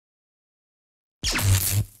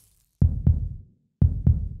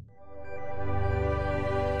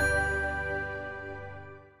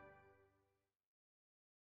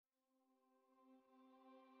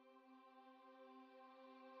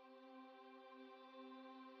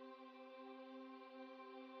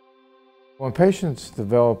When patients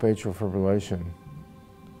develop atrial fibrillation,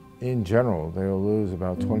 in general, they'll lose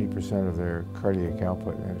about 20% of their cardiac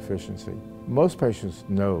output and efficiency. Most patients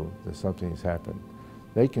know that something's happened.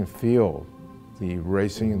 They can feel the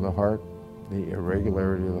racing of the heart, the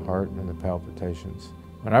irregularity of the heart, and the palpitations.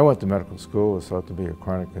 When I went to medical school, it was thought to be a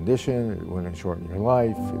chronic condition. It wouldn't shorten your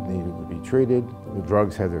life. It needed to be treated. The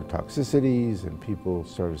drugs had their toxicities, and people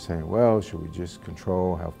started saying, well, should we just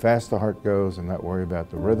control how fast the heart goes and not worry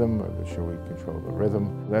about the rhythm, or should we control the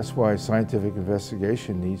rhythm? That's why scientific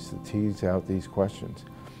investigation needs to tease out these questions.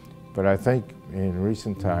 But I think in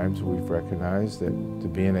recent times, we've recognized that to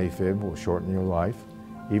be an AFib will shorten your life,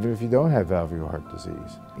 even if you don't have valvular heart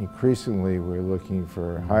disease. Increasingly, we're looking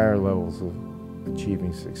for higher levels of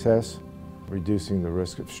achieving success, reducing the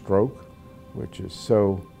risk of stroke, which is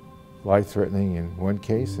so life-threatening in one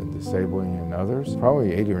case and disabling in others.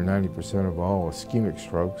 Probably 80 or 90% of all ischemic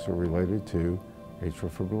strokes are related to atrial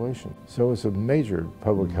fibrillation. So it's a major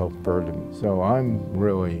public health burden. So I'm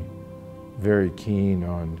really very keen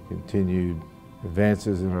on continued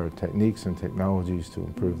advances in our techniques and technologies to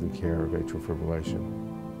improve the care of atrial fibrillation.